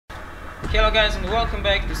Hello guys and welcome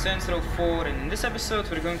back to Saints Row 4, and in this episode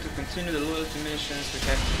we're going to continue the loyalty missions we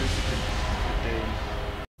have to do today.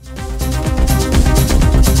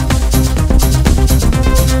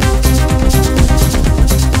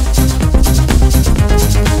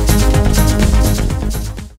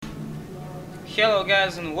 Hello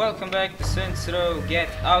guys and welcome back to Saints Row Gat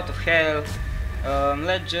Out of Hell.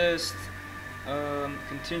 Let's just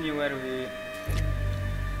continue where we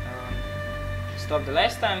stopped the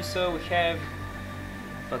last time. So we have,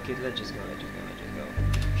 fuck it, let's just go.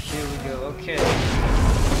 Here we go. Okay.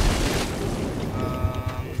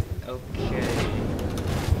 Okay.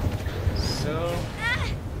 So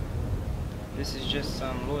this is just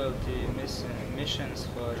some loyalty missions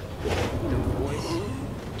for the boys.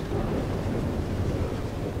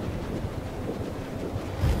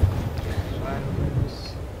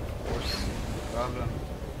 Of course, no problem.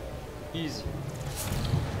 Easy.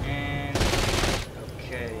 And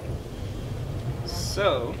okay.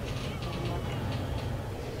 So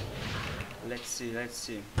let's see.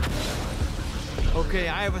 Okay,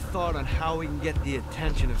 I have a thought on how we can get the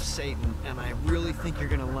attention of Satan, and I really think you're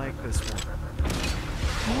gonna like this one.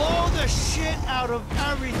 Blow the shit out of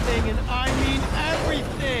everything, and I mean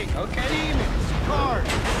everything! Okay. Demons, cars,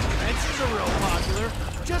 fences are real popular.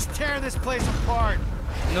 Just tear this place apart.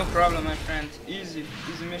 No problem, my friend. Easy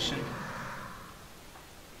mission.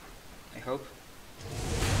 I hope.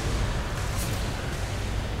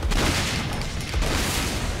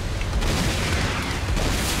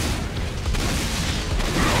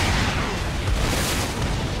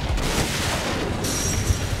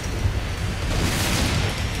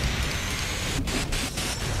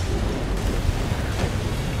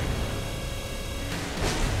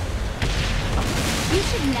 You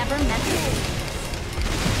should never mess with it.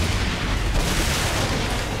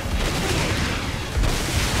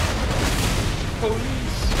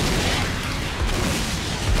 Police.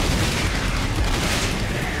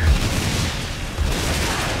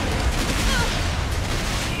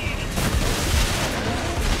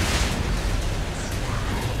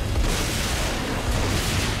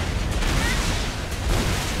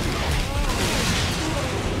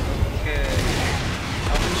 Okay.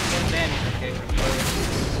 How much more damage? Okay.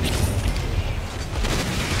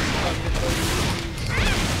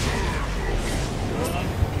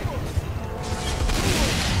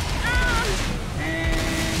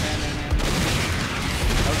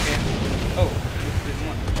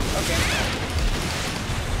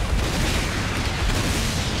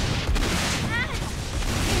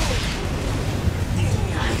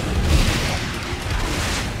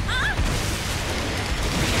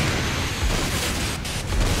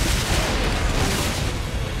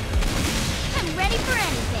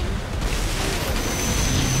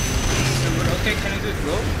 Okay, can I do it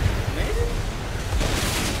go? Maybe?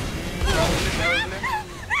 Probably.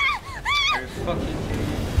 Are you fucking kidding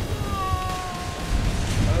me?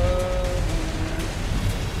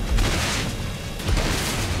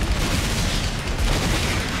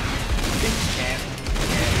 This can.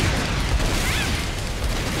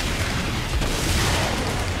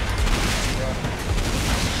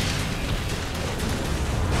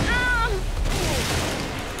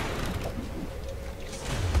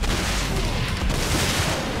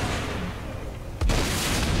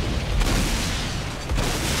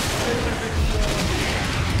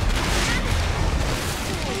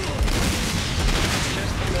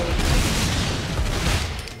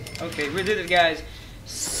 Okay, we did it, guys.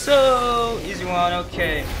 So easy one.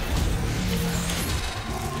 Okay.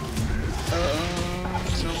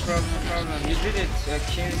 No problem. You did it,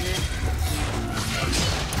 Kinzie.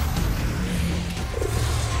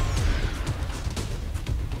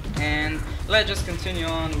 And let's just continue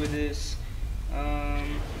on with this.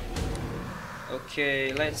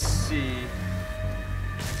 Okay, let's see.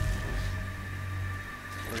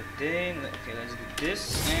 Okay, let's do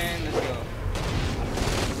this and let's go.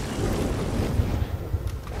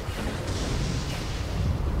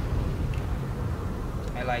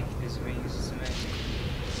 I like these wings, it's amazing.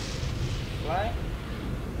 Fly?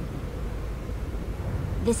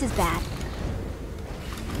 This is bad.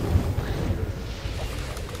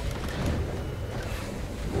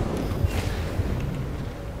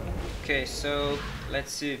 Okay, so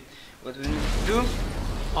let's see what we need to do.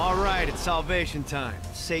 Alright, it's salvation time.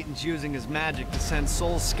 Satan's using his magic to send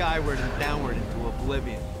souls skyward and downward into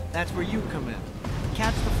oblivion. That's where you come in.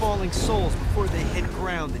 Catch the falling souls before they hit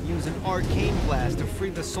ground and use an arcane blast to free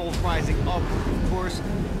the souls rising upward. Of course,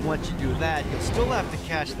 once you do that, you'll still have to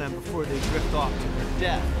catch them before they drift off to their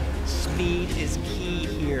death. Speed is key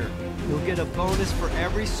here. You'll get a bonus for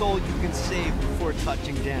every soul you can save before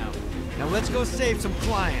touching down. Now let's go save some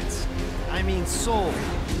clients. I mean souls.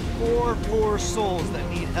 4 poor souls that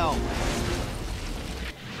need help.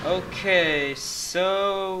 Okay,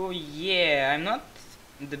 so yeah, I'm not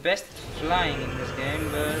the best at flying in this game,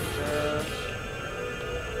 but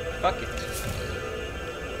fuck it.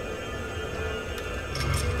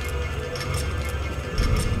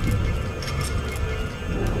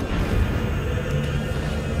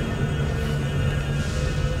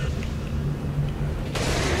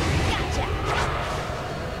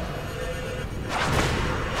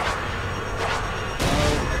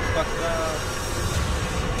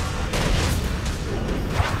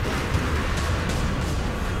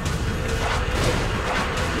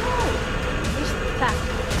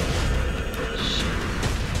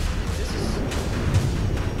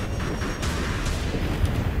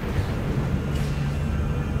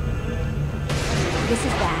 This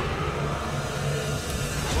is bad.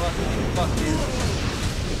 What the fuck is this?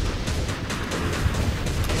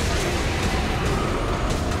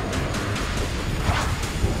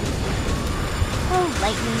 Oh,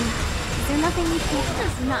 lightning. Is there nothing you can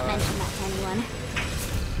does not mention that to anyone?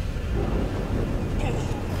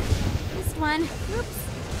 This one. Oops.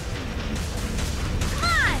 Come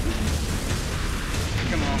on!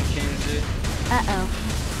 Come on, Kinzie. Uh-oh.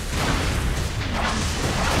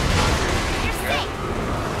 You're safe!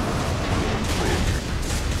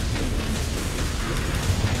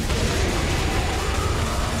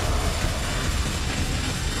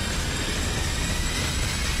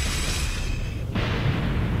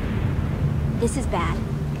 This is bad.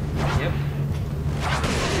 Yep.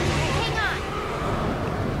 Hang on!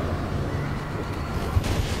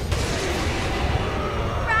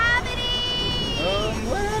 Gravity!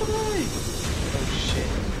 Where are they? Oh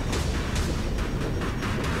shit.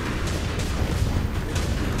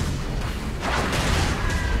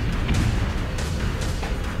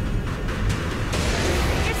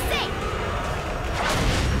 You're safe!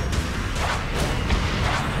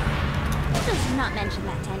 Does not mention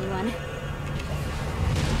that to anyone.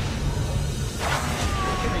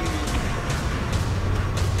 Kidding me.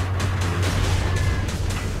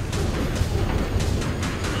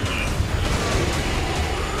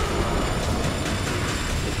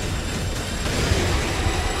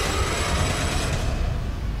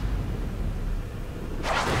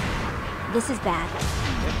 This is bad.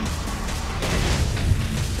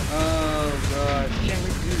 Oh god, can we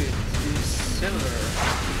do it? It's silver.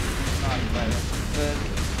 Not violet, but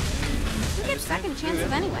You get second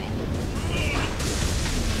chances anyway.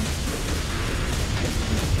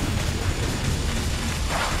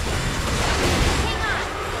 Hang on!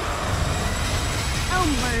 Oh,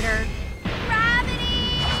 murder! Gravity!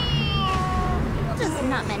 We'll just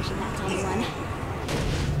not mention that to anyone.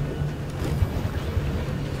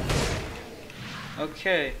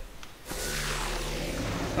 okay.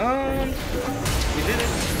 We did it.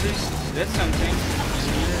 At least that's something. Just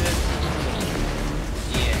needed it.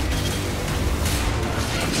 Yeah.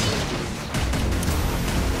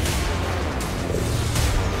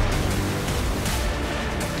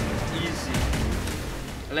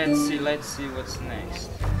 Easy. Let's see what's next.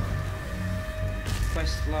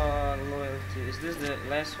 Quest log, loyalty. Is this the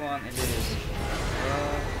last one? It is.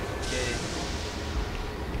 Okay.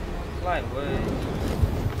 Fly away.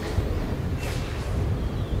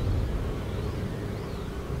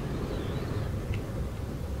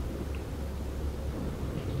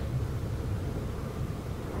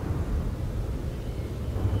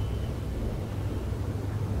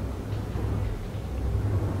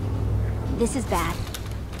 This is bad.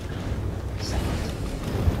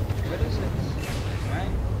 What is it? Right?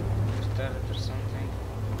 Start it or something.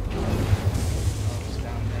 Oh, it's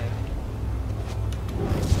down there.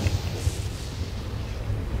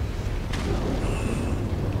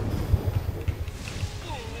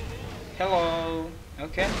 Hello.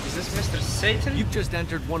 Okay. Is this Mr. Satan? You've just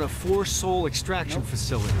entered one of 4 soul extraction Nope.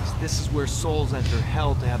 facilities. This is where souls enter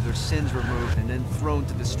hell to have their sins removed and then thrown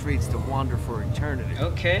to the streets to wander for eternity.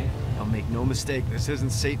 Okay. Now make no mistake, this isn't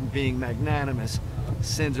Satan being magnanimous.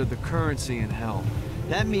 Sins are the currency in hell.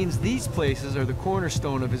 That means these places are the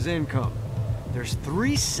cornerstone of his income. There's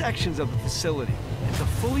 3 sections of the facility, and to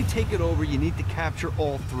fully take it over, you need to capture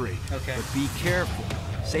all 3. Okay. But be careful.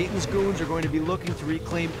 Satan's goons are going to be looking to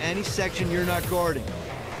reclaim any section you're not guarding.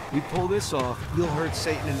 We pull this off, you'll hurt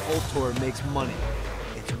Satan and Ultor makes money.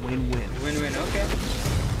 It's win-win. Win-win. Okay.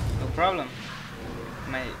 No problem.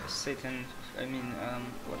 My Satan. I mean,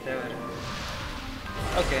 whatever.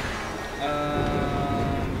 Okay.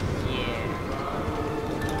 Yeah.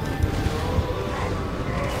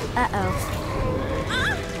 Uh-oh.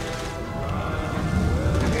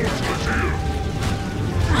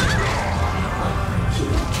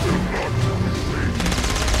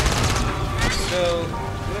 So, do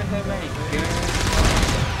I have any guns?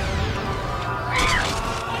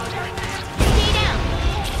 Stay down.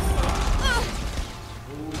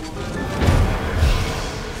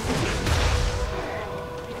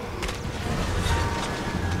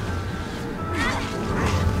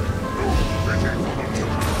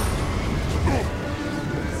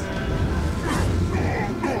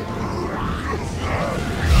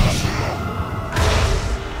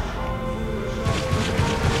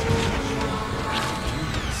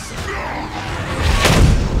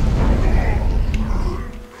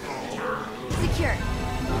 Secure.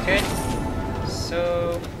 Okay,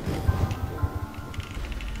 so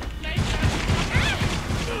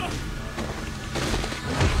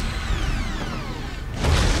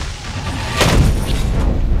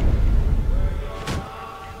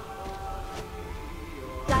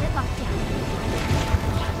Got it locked down.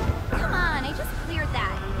 Come on, I just cleared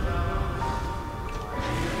that.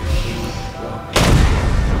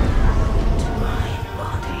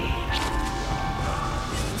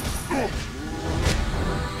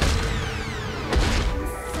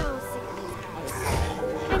 So sick of these guys.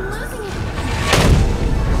 I'm losing it.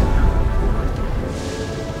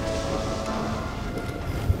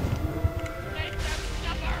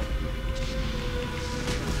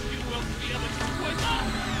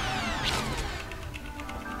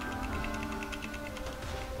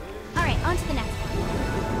 All right, on to the next one.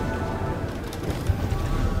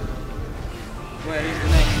 where is the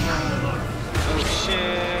next one? Oh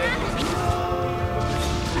shit!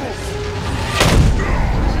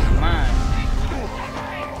 This is mine.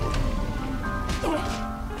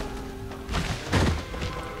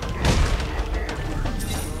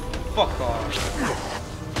 Fuck off.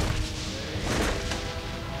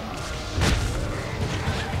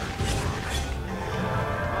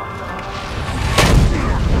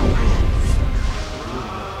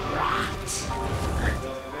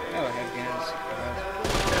 Oh, I have guns.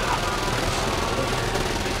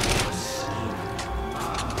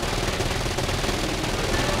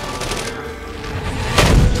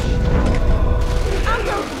 I'll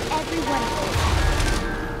go through every one of those.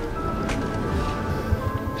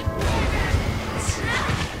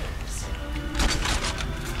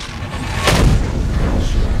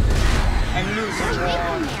 I'm losing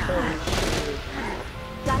one. Holy shit.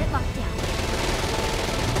 Got it locked down.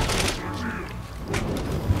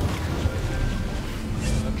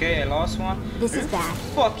 Okay, I lost one. This is bad.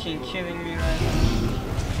 Fucking kidding me right now.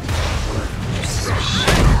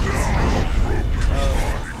 Oh.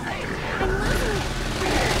 I'm losing it.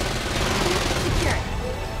 Secure.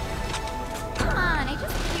 Come on, I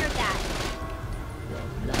just cleared that.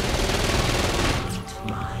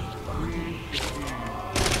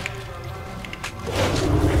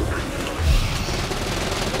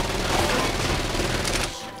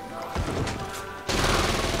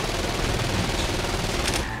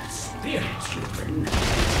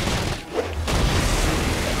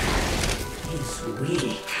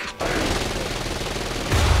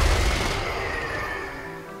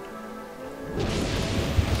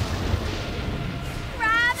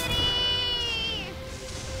 Gravity!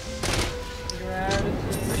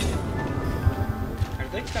 Are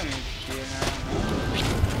they coming here now?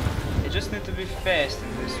 They just need to be fast in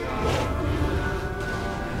this one.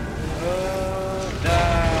 Oh,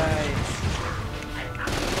 die!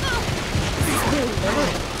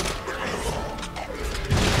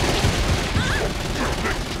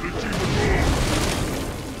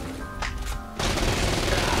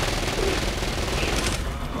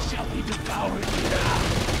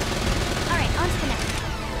 Alright, on to the next one.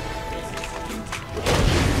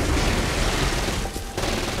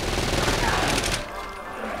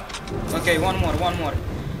 Okay, one more.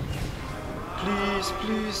 Please,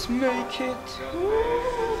 please make it.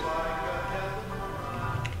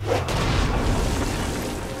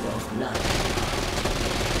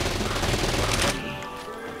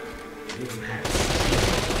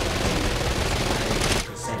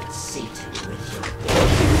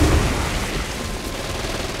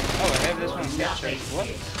 Oh, I have this one captured. What?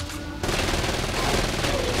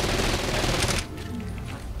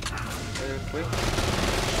 Very quick.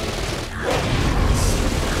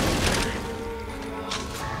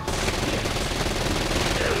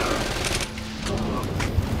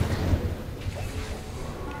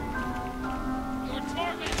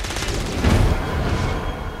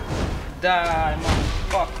 Die,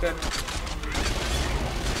 motherfucker.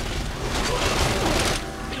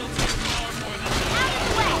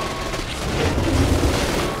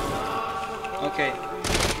 Okay.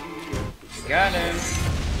 Got him.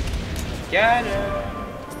 Got him.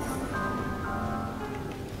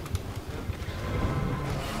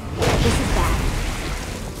 This is bad.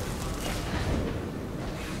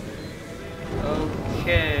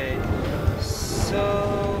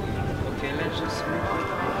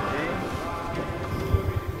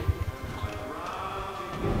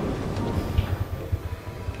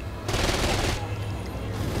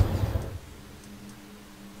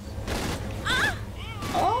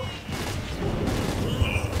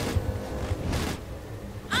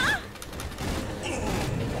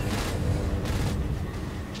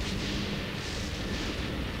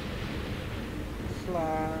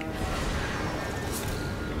 Bye.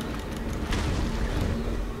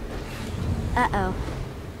 Uh-oh.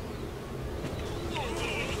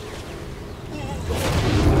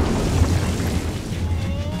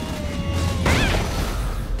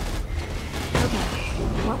 Okay,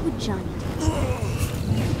 what would Johnny do?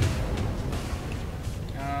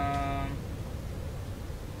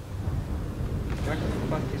 Where the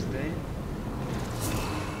fuck is they?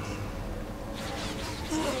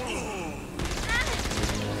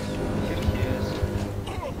 Here he is.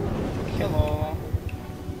 Hello.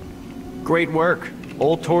 Great work.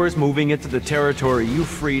 Old Tor's moving into the territory you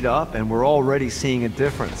freed up, and we're already seeing a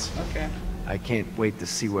difference. Okay. I can't wait to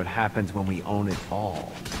see what happens when we own it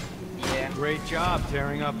all. Yeah. Great job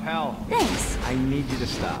tearing up hell. Thanks. I need you to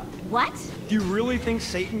stop. What? Do you really think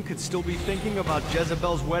Satan could still be thinking about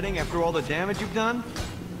Jezebel's wedding after all the damage you've done?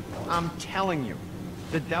 I'm telling you,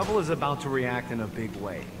 the devil is about to react in a big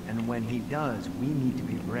way, and when he does, we need to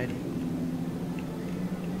be ready.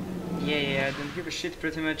 Yeah, I don't give a shit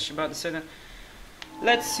pretty much about the Satan.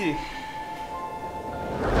 Let's see.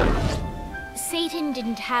 Satan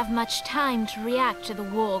didn't have much time to react to the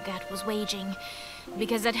war Gat was waging,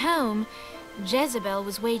 because at home, Jezebel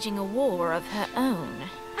was waging a war of her own.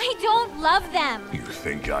 I don't love them. You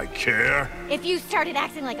think I care? If you started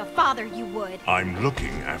acting like a father, you would. I'm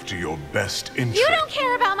looking after your best interest. You don't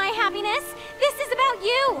care about my happiness. This is about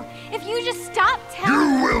you. If you just stop telling...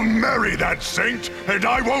 You will marry that saint, and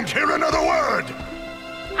I won't hear another word!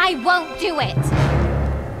 I won't do it.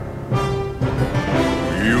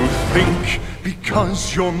 You think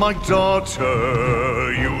because you're my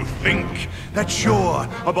daughter, you think that you're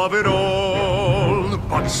above it all.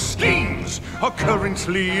 But schemes are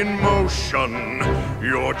currently in motion.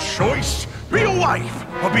 Your choice, be a wife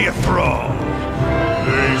or be a thrall.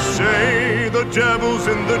 They say the devil's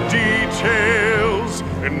in the details,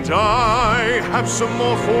 and I have some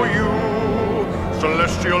more for you.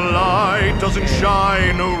 Celestial light doesn't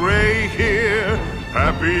shine a ray here.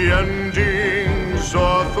 Happy endings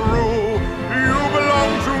are through. You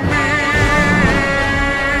belong to me.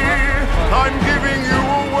 I'm giving you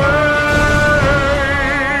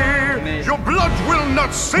away. Your blood will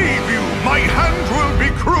not save you. My hand will be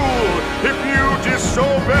cruel if you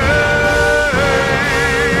disobey.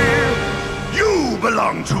 You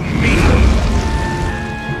belong to me.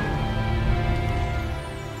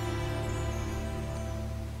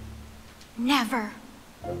 Never.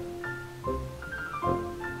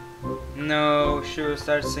 No, she will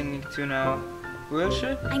start singing too now. Will she?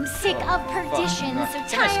 I'm sick of perdition, fuck. so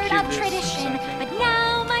Can I tired skip of this tradition. or something? But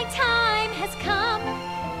now my time has come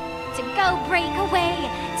to go break away,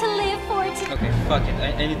 to live for today. Okay, fuck it.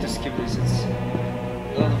 I need to skip this. It's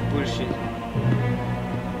a lot of bullshit.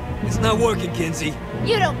 It's not working, Kinzie.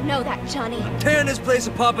 You don't know that, Johnny. Tearing this place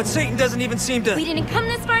apart, but Satan doesn't even seem to... We didn't come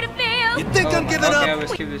this far to fail. You think I'm giving Okay, I up? will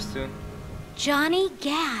skip this too. Johnny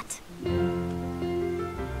Gat.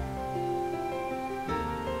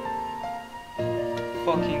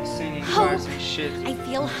 Fucking singing Hope. bars and shit. I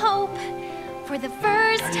feel hope for the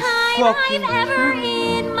first Are you time fucking I've ever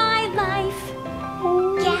kidding? in my life.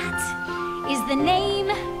 Gat is the name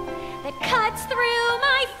that cuts through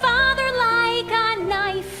my father like a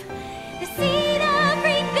knife. The seed of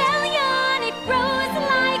rebellion, it grows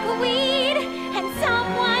like a weed, and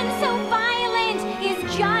someone so violent is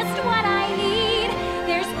just what I need.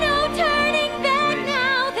 There's no turning back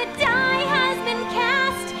now, the die has been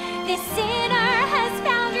cast. This sinner has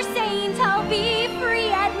found her saint, I'll be free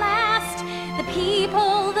at last. The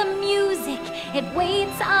people, the music, it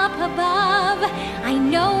waits up above. I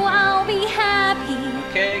know I'll be happy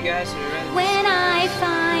Okay, guys, are you ready? when I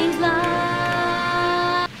find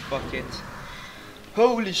love. Fuck it.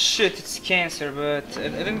 Holy shit, it's cancer, but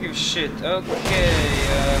I don't give a shit. Okay,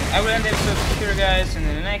 I will end the episode here, guys, and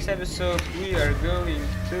in the next episode we are going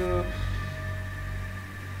to...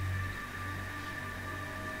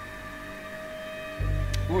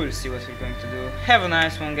 We'll see what we're going to do. Have a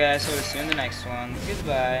nice one, guys. I will see you in the next one.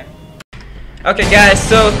 Goodbye. Okay, guys,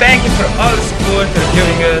 so thank you for all the support you're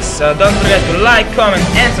giving us. Don't forget to like, comment,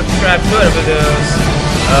 and subscribe to our videos.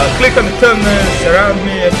 Click on the thumbnails around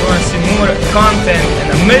me if you want to see more content and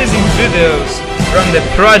amazing videos from the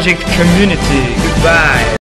project community. Goodbye.